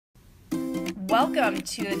Welcome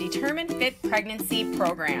to the Determined Fit Pregnancy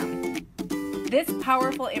Program. This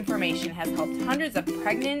powerful information has helped hundreds of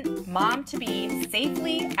pregnant mom-to-be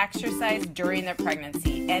safely exercise during their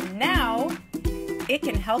pregnancy, and now it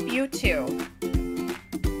can help you too.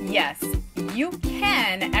 Yes, you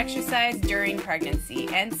can exercise during pregnancy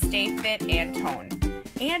and stay fit and toned,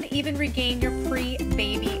 and even regain your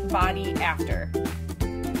pre-baby body after.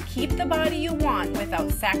 Keep the body you want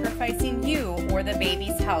without sacrificing you or the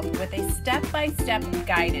baby's health with a step-by-step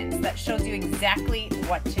guidance that shows you exactly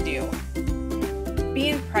what to do.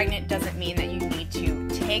 Being pregnant doesn't mean that you need to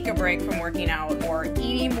take a break from working out or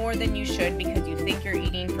eating more than you should because you think you're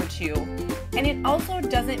eating for two. And it also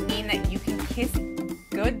doesn't mean that you can kiss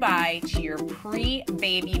goodbye to your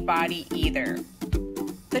pre-baby body either.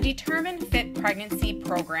 The Determined Fit Pregnancy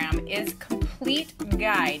Program is a complete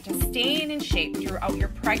guide to staying in shape throughout your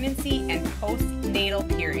pregnancy and postnatal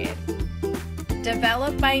period.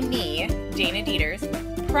 Developed by me, Dana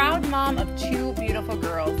Dieters, proud mom of two beautiful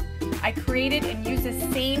girls, I created and used the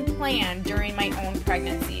same plan during my own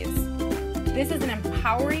pregnancies. This is an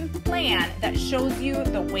empowering plan that shows you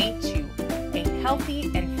the way to a healthy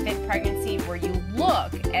and fit pregnancy where you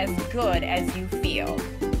look as good as you feel.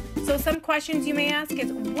 So some questions you may ask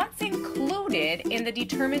is, what's included in the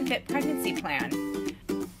Determined Fit Pregnancy Plan?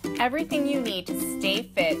 Everything you need to stay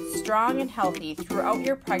fit, strong, and healthy throughout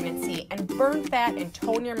your pregnancy and burn fat and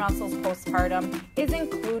tone your muscles postpartum is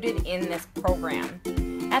included in this program.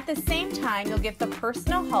 At the same time, you'll get the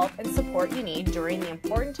personal help and support you need during the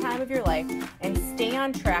important time of your life and stay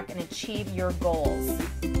on track and achieve your goals.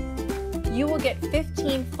 You will get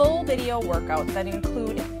 15 full video workouts that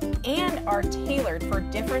include and are tailored for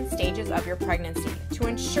different stages of your pregnancy to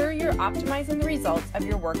ensure you're optimizing the results of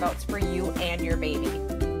your workouts for you and your baby.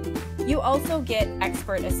 You also get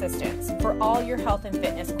expert assistance for all your health and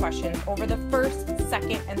fitness questions over the first,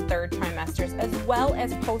 second, and third trimesters, as well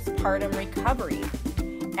as postpartum recovery.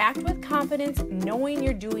 Act with confidence, knowing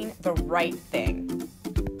you're doing the right thing.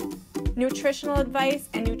 Nutritional advice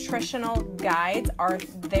and nutritional guides are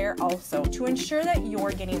there also to ensure that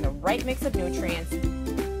you're getting the right mix of nutrients.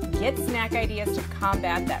 Get snack ideas to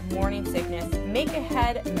combat that morning sickness. Make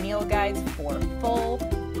ahead meal guides for full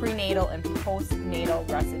prenatal and postnatal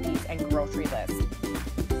recipes and grocery list.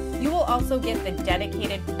 You will also get the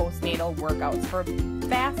dedicated postnatal workouts for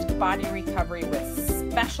fast body recovery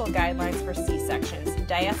with special guidelines for C-sections,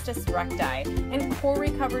 diastasis recti, and core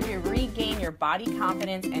recovery to regain your body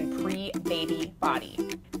confidence and pre-baby body.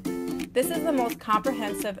 This is the most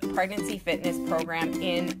comprehensive pregnancy fitness program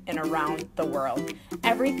in and around the world.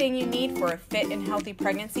 Everything you need for a fit and healthy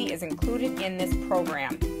pregnancy is included in this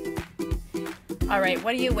program. All right,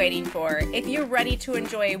 what are you waiting for? If you're ready to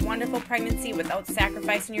enjoy a wonderful pregnancy without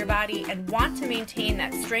sacrificing your body and want to maintain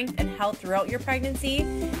that strength and health throughout your pregnancy,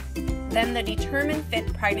 then the Determined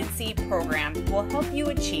Fit Pregnancy Program will help you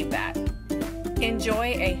achieve that. Enjoy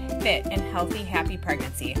a fit and healthy, happy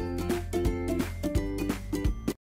pregnancy.